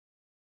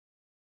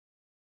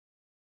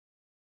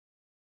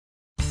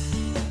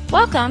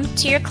Welcome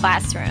to your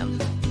classroom.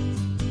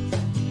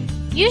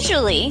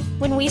 Usually,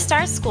 when we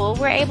start school,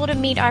 we're able to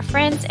meet our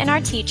friends and our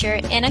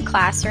teacher in a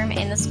classroom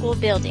in the school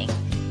building.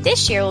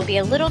 This year will be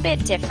a little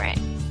bit different.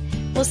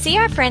 We'll see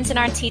our friends and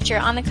our teacher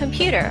on the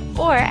computer,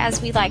 or as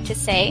we like to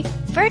say,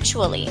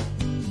 virtually.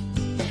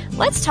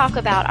 Let's talk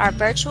about our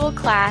virtual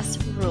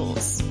class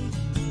rules.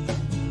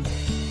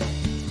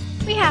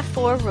 We have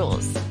 4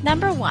 rules.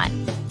 Number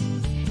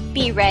 1,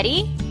 be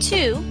ready.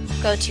 2,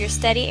 go to your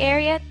study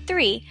area.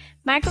 3,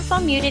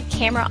 microphone muted,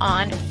 camera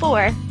on.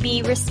 4,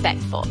 be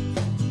respectful.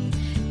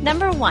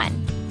 Number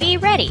 1, be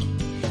ready.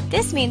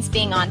 This means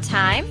being on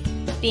time,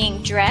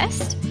 being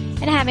dressed,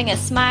 and having a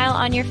smile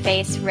on your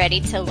face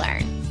ready to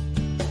learn.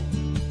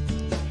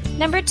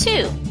 Number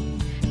 2,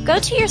 go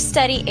to your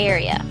study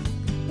area.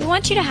 We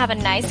want you to have a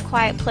nice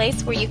quiet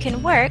place where you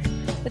can work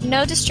with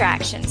no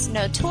distractions,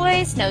 no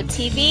toys, no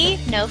TV,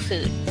 no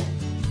food.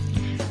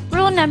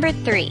 Rule number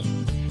 3,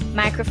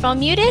 microphone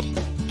muted,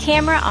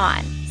 camera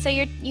on, so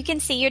you can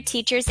see your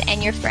teachers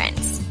and your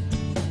friends.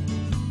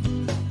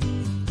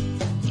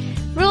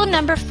 Rule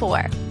number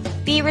 4,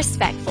 be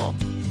respectful.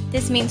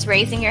 This means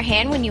raising your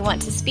hand when you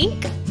want to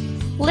speak,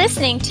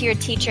 listening to your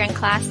teacher and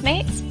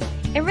classmates,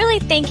 and really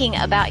thinking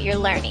about your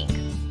learning.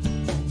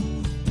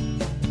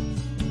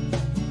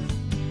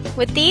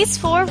 With these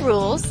 4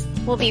 rules,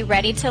 we'll be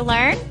ready to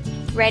learn,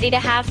 ready to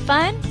have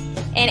fun,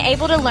 and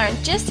able to learn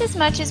just as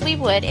much as we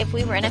would if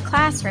we were in a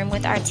classroom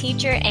with our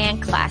teacher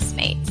and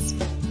classmates.